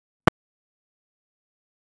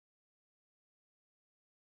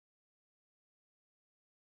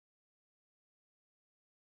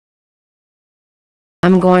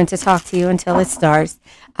I'm going to talk to you until it starts.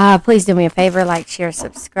 Please do me a favor, like, share,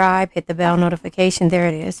 subscribe, hit the bell notification. There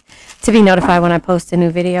it is. To be notified when I post a new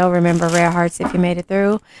video. Remember, rare hearts if you made it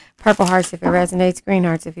through. Purple hearts if it resonates. Green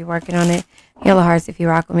hearts if you're working on it. Yellow hearts if you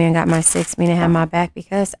rock with me and got my 6, meaning have my back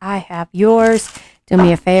because I have yours. Do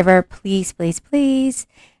me a favor, please, please, please.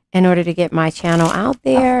 In order to get my channel out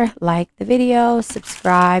there, like the video,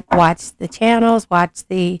 subscribe, watch the channels, watch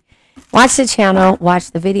the channel, watch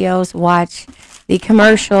the videos, watch the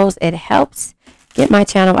commercials. It helps get my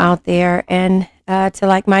channel out there, and to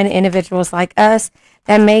like-minded individuals like us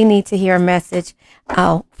that may need to hear a message.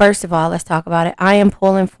 Oh, first of all, let's talk about it. I am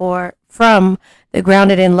pulling from the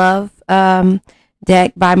Grounded in Love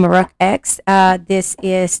deck by Maruk X. This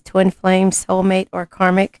is Twin Flame, Soulmate, or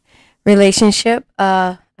Karmic Relationship.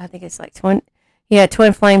 I think it's like Twin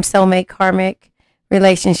Flame, Soulmate, Karmic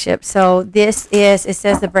Relationship. So this is, it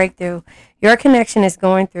says the breakthrough. Your connection is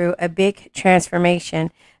going through a big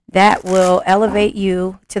transformation that will elevate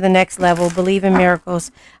you to the next level. Believe in miracles.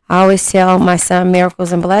 I always tell my son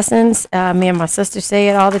miracles and blessings. Me and my sister say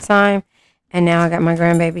it all the time. And now I got my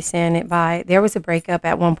grandbaby saying it there was a breakup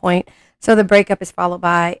at one point. So the breakup is followed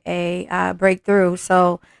by a breakthrough.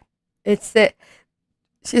 So it's that.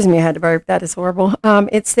 Excuse me, I had to burp. That is horrible.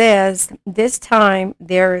 It says, this time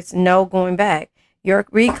there is no going back. You're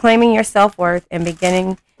reclaiming your self-worth and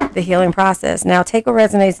beginning the healing process. Now, take what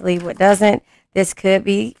resonates, leave what doesn't. This could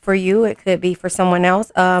be for you. It could be for someone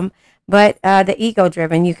else. But the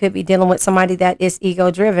ego-driven, you could be dealing with somebody that is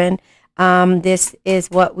ego-driven. This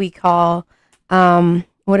is what we call,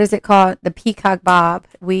 what is it called? The peacock bob.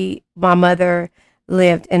 My mother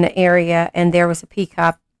lived in an area, and there was a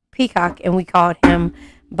peacock, and we called him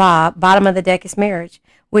Bob. Bottom of the deck is marriage.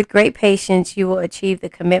 With great patience, you will achieve the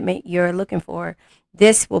commitment you're looking for.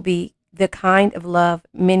 This will be the kind of love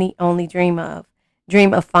many only dream of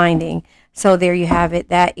finding. So there you have it.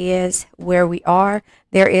 That is where we are.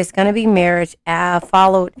 There is going to be marriage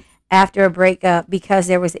followed after a breakup because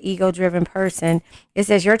there was an ego-driven person. It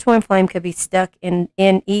says your twin flame could be stuck in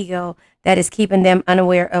ego that is keeping them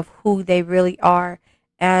unaware of who they really are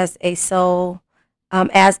as a soul.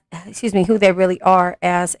 Who they really are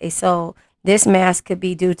as a soul. This mask could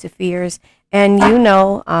be due to fears. And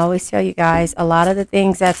I always tell you guys, a lot of the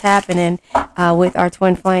things that's happening with our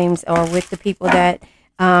twin flames or with the people that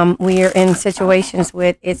we are in situations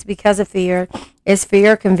with, it's because of fear. It's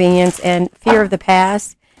fear, convenience, and fear of the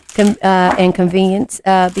past and convenience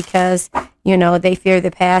because, they fear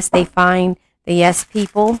the past. They find the yes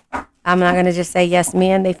people. I'm not going to just say yes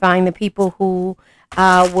men. They find the people who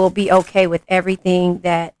will be okay with everything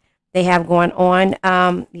that they have going on.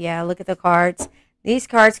 Yeah, look at the cards. These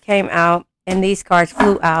cards came out and these cards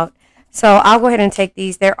flew out. So I'll go ahead and take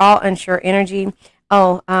these. They're all unsure energy.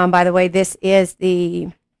 Oh, by the way, this is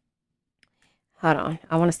hold on,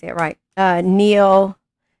 I want to say it right.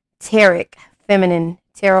 Neo-Tarot Feminine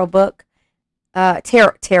Tarot book.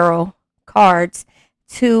 Tarot cards.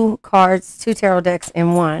 Two tarot decks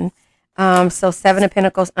in one. So 7 of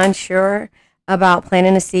Pentacles, unsure about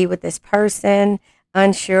planting a seed with this person,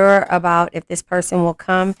 unsure about if this person will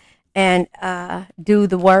come and do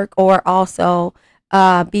the work, or also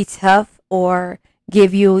be tough or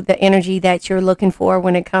give you the energy that you're looking for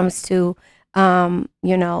when it comes to, the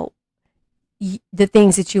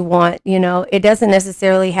things that you want. It doesn't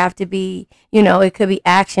necessarily have to be, it could be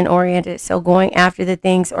action oriented. So going after the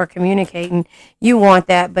things or communicating, you want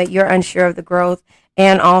that, but you're unsure of the growth.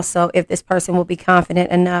 And also if this person will be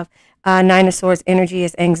confident enough. 9 of Swords energy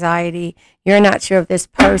is anxiety. You're not sure if this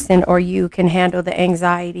person or you can handle the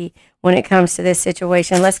anxiety when it comes to this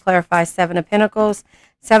situation. Let's clarify 7 of Pentacles.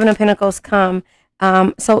 7 of Pentacles come.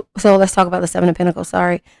 So let's talk about the 7 of Pentacles.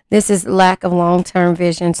 Sorry. This is lack of long-term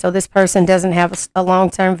vision. So this person doesn't have a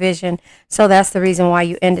long-term vision. So that's the reason why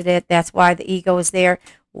you ended it. That's why the ego is there.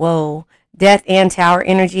 Whoa. Death and Tower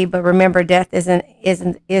energy, but remember, death isn't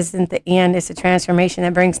the end. It's a transformation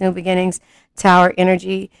that brings new beginnings. Tower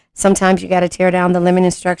energy. Sometimes you got to tear down the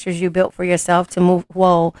limiting structures you built for yourself to move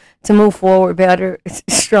forward better,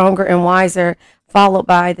 stronger, and wiser. Followed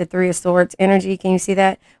by the 3 of Swords energy. Can you see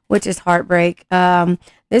that? Which is heartbreak.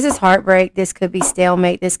 This is heartbreak. This could be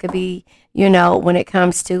stalemate. This could be, when it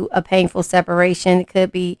comes to a painful separation, it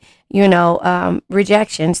could be,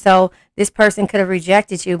 rejection. So this person could have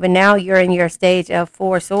rejected you, but now you're in your stage of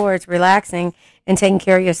 4 swords, relaxing and taking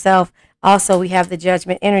care of yourself. Also, we have the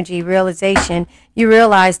Judgment energy, realization. You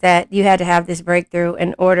realize that you had to have this breakthrough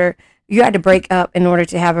you had to break up in order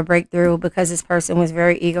to have a breakthrough because this person was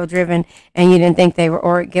very ego-driven and you didn't think they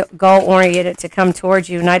were goal-oriented to come towards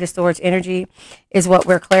you. Knight of Swords energy is what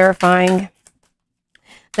we're clarifying.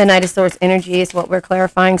 The Knight of Swords energy is what we're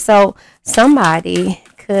clarifying. So somebody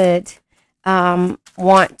could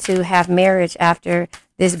want to have marriage after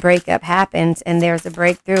this breakup happens, and there's a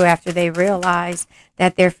breakthrough after they realize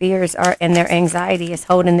that their fears are and their anxiety is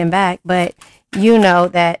holding them back. But you know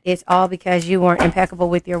that it's all because you weren't impeccable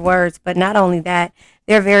with your words. But not only that,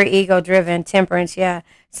 they're very ego driven. Temperance, yeah.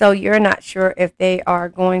 So you're not sure if they are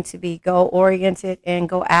going to be goal oriented and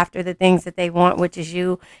go after the things that they want, which is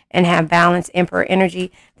you, and have balance. Emperor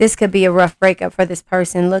energy. This could be a rough breakup for this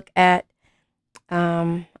person. Look at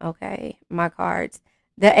okay, my cards.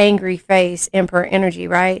 The angry face, Emperor energy,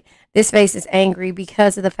 right? This face is angry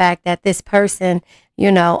because of the fact that this person,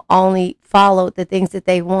 you know, only followed the things that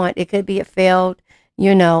they want. It could be a failed,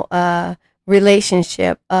 you know,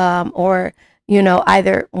 relationship, or, you know,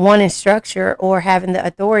 either wanting structure or having the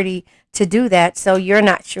authority to do that. So you're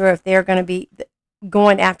not sure if they're going to be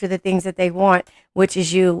going after the things that they want, which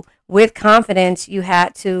is you. With confidence, you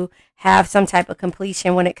had to have some type of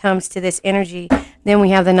completion when it comes to this energy. Then we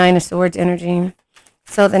have the Nine of Swords energy.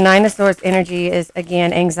 So the Nine of Swords energy is,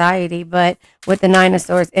 again, anxiety, but with the Nine of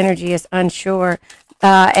Swords energy is unsure.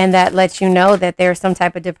 And that lets you know that there's some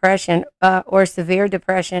type of depression, or severe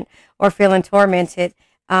depression, or feeling tormented,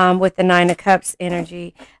 with the Nine of Cups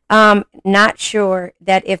energy. Not sure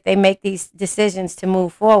that if they make these decisions to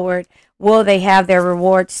move forward, will they have their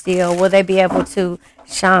reward still? Will they be able to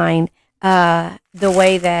shine the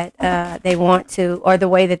way that they want to, or the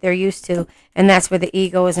way that they're used to? And that's where the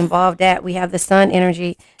ego is involved at. We have the Sun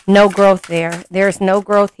energy. No growth there. There's no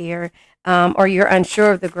growth here, or you're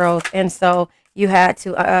unsure of the growth. And so you had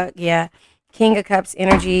to, yeah. King of Cups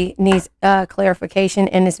energy needs clarification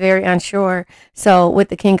and is very unsure. So with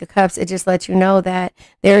the King of Cups, it just lets you know that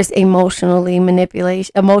there's emotional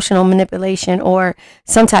manipulation, or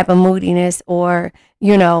some type of moodiness, or,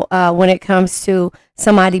 you know, when it comes to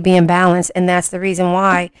somebody being balanced. And that's the reason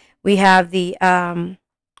why we have the,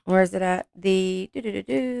 where is it at? The,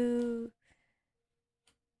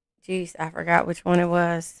 Jeez, I forgot which one it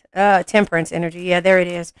was. Temperance energy. Yeah, there it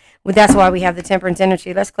is. Well, that's why we have the Temperance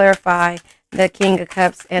energy. Let's clarify the King of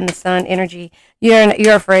Cups and the Sun energy.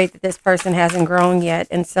 You're afraid that this person hasn't grown yet,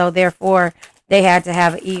 and so therefore they had to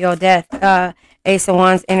have an ego death. Ace of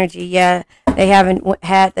Wands energy. Yeah, they haven't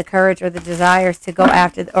had the courage or the desires to go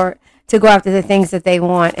after the things that they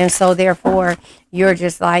want, and so therefore you're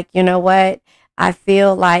just like, you know what? I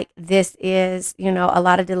feel like this is, you know, a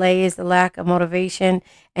lot of delays, a lack of motivation,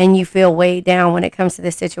 and you feel weighed down when it comes to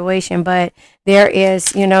this situation. But there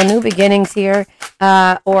is, you know, new beginnings here,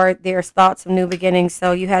 or there's thoughts of new beginnings.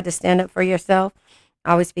 So you had to stand up for yourself.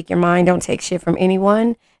 Always speak your mind. Don't take shit from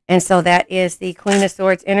anyone. And so that is the Queen of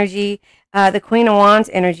Swords energy. The Queen of Wands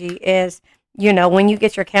energy is, you know, when you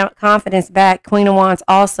get your confidence back. Queen of Wands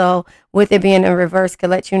also, with it being in reverse, could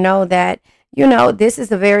let you know that, you know, this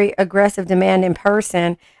is a very aggressive, demanding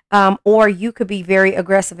person, or you could be very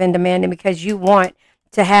aggressive and demanding because you want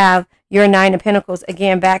to have your Nine of Pentacles,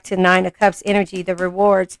 again, back to Nine of Cups energy, the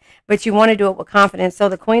rewards, but you want to do it with confidence. So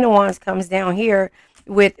the Queen of Wands comes down here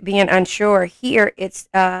with being unsure. Here it's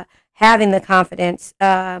having the confidence,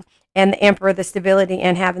 and the Emperor, the stability,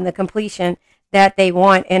 and having the completion that they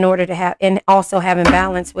want in order to have, and also having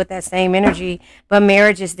balance with that same energy. But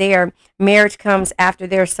marriage is there. Marriage comes after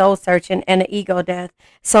their soul searching and the ego death.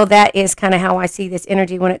 So that is kind of how I see this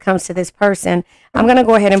energy when it comes to this person. I'm going to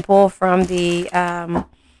go ahead and pull from the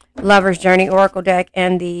Lover's Journey Oracle deck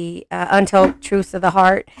and the Untold Truths of the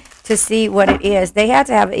Heart to see what it is. They had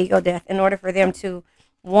to have an ego death in order for them to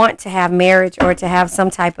want to have marriage, or to have some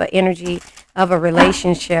type of energy of a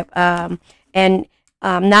relationship.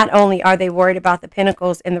 Not only are they worried about the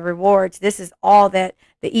pentacles and the rewards, this is all that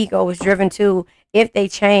the ego is driven to. If they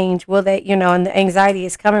change, will they, you know, and the anxiety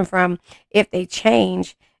is coming from, if they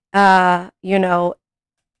change, you know,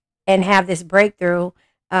 and have this breakthrough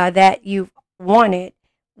that you've wanted,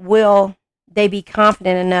 will they be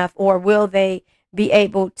confident enough, or will they be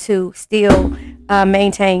able to still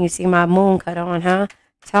maintain? You see my moon cut on, huh?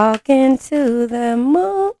 Talking to the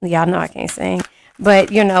moon. Y'all know I can't sing.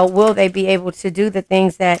 But, you know, will they be able to do the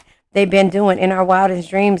things that they've been doing in our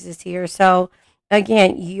wildest dreams this year? So,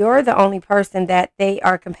 again, you're the only person that they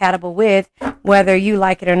are compatible with, whether you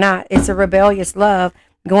like it or not. It's a rebellious love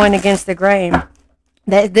going against the grain.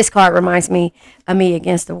 This card reminds me of Me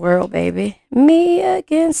Against the World, baby. Me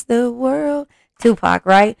Against the World. Tupac,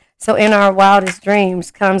 right? So in our wildest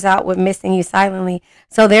dreams comes out with Missing You Silently.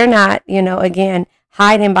 So they're not, you know, again,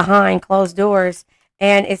 hiding behind closed doors.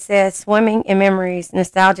 And it says swimming in memories,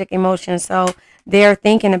 nostalgic emotions. So they're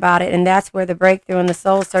thinking about it. And that's where the breakthrough and the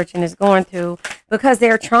soul searching is going through, because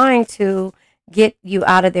they're trying to get you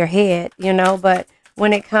out of their head, you know. But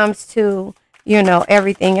when it comes to you know,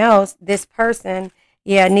 everything else, this person,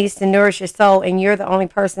 yeah, needs to nourish your soul, and you're the only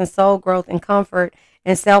person's soul growth and comfort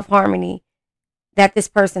and self harmony that this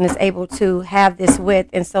person is able to have this with.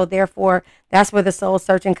 And so therefore that's where the soul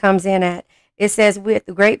searching comes in at. It says, with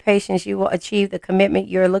great patience you will achieve the commitment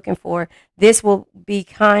you're looking for. This will be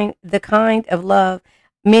the kind of love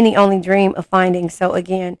many only dream of finding. So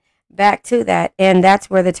again, back to that, and that's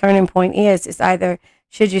where the turning point is. It's either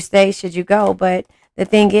should you stay, should you go. But the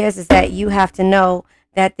thing is that you have to know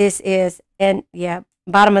that this is, and yeah,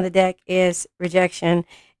 bottom of the deck is rejection,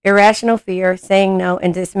 irrational fear, saying no,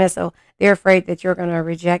 and dismissal. They're afraid that you're going to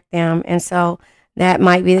reject them. And so that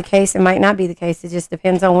might be the case. It might not be the case. It just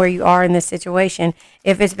depends on where you are in this situation.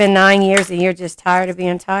 If it's been 9 years and you're just tired of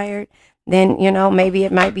being tired, then, you know, maybe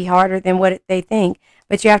it might be harder than what they think.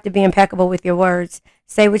 But you have to be impeccable with your words.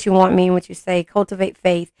 Say what you want, mean what you say. Cultivate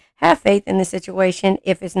faith. Have faith in the situation.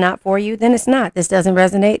 If it's not for you, then it's not. This doesn't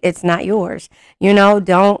resonate. It's not yours. You know,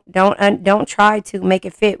 don't try to make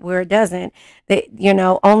it fit where it doesn't. That, you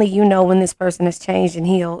know, only you know when this person has changed and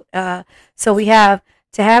healed. So we have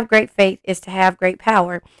to have great faith is to have great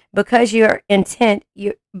power, because your intent,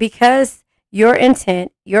 your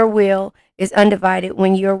will is undivided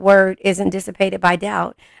when your word isn't dissipated by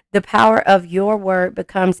doubt. The power of your word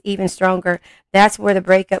becomes even stronger. That's where the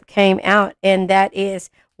breakup came out, and that is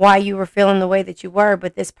why you were feeling the way that you were.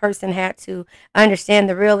 But this person had to understand,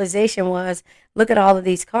 the realization was, look at all of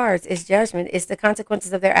these cards. It's judgment. It's the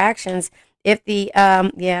consequences of their actions. If the,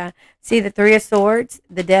 see the Three of Swords,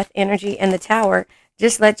 the Death energy, and the Tower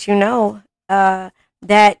just let you know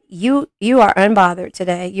that you are unbothered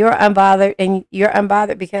today. You're unbothered, and you're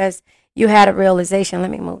unbothered because you had a realization. Let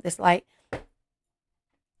me move this light.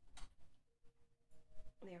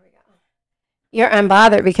 You're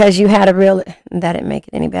unbothered because you had a real, that didn't make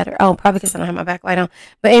it any better. Oh, probably because I don't have my backlight on.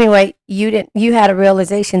 But anyway, you had a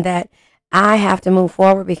realization that I have to move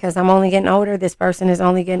forward because I'm only getting older. This person is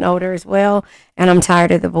only getting older as well. And I'm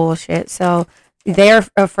tired of the bullshit. So they're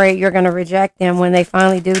afraid you're going to reject them when they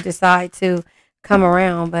finally do decide to come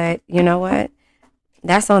around. But you know what?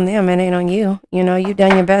 That's on them. It ain't on you. You know, you've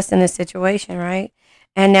done your best in this situation, right?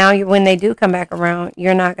 And now when they do come back around,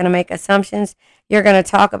 you're not going to make assumptions. You're going to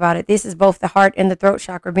talk about it. This is both the heart and the throat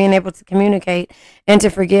chakra, being able to communicate and to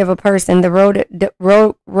forgive a person. The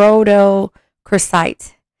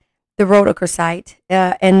rhodochrosite.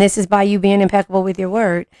 And this is by you being impeccable with your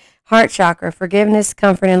word. Heart chakra, forgiveness,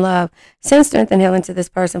 comfort, and love. Send strength and healing to this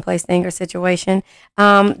person, place, thing, or situation.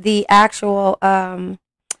 The actual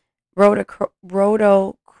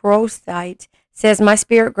rhodochrosite says, my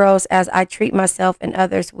spirit grows as I treat myself and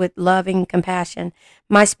others with loving compassion.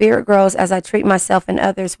 My spirit grows as I treat myself and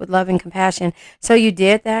others with loving compassion. So you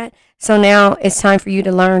did that. So now it's time for you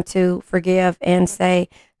to learn to forgive and say,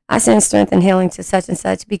 I send strength and healing to such and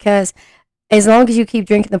such, because as long as you keep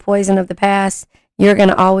drinking the poison of the past, you're going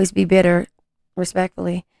to always be bitter,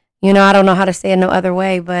 respectfully. You know, I don't know how to say it no other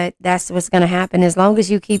way, but that's what's going to happen. As long as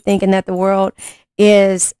you keep thinking that the world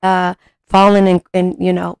is falling and,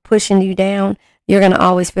 you know, pushing you down, you're going to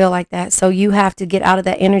always feel like that. So you have to get out of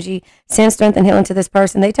that energy, send strength and healing to this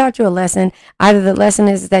person. They taught you a lesson. Either the lesson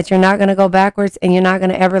is that you're not going to go backwards and you're not going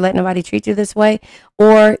to ever let nobody treat you this way,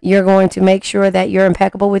 or you're going to make sure that you're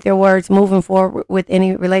impeccable with your words moving forward with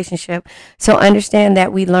any relationship. So understand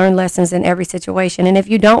that we learn lessons in every situation. And if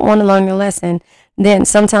you don't want to learn your lesson, then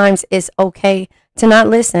sometimes it's okay to not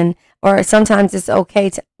listen, or sometimes it's okay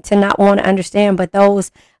to not want to understand. But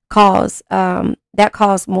those cause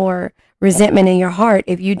more resentment in your heart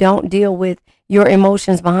if you don't deal with your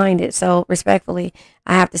emotions behind it. So respectfully,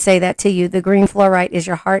 I have to say that to you. The green fluorite is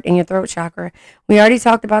your heart and your throat chakra. We already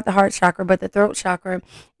talked about the heart chakra, but the throat chakra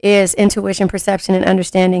is intuition, perception, and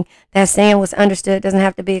understanding. That saying, what's understood doesn't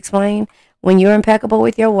have to be explained. When you're impeccable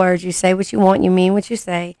with your words, you say what you want, you mean what you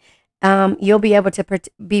say, you'll be able to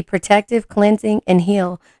be protective, cleansing, and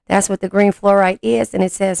heal. That's what the green fluorite is. And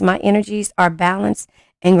it says, my energies are balanced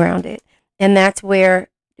and grounded. And that's where,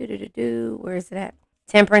 where is it at?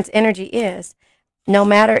 Temperance energy is. No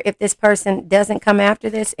matter if this person doesn't come after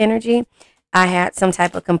this energy, I had some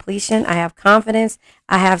type of completion. I have confidence.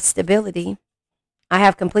 I have stability. I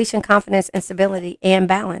have completion, confidence, and stability and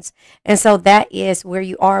balance. And so that is where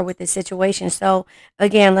you are with this situation. So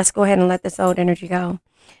again, let's go ahead and let this old energy go.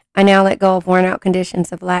 I now let go of worn out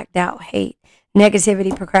conditions of lack, doubt, hate,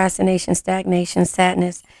 negativity, procrastination, stagnation,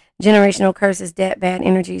 sadness, generational curses, debt, bad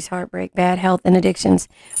energies, heartbreak, bad health, and addictions.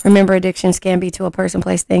 Remember, addictions can be to a person,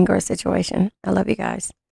 place, thing, or a situation. I love you guys.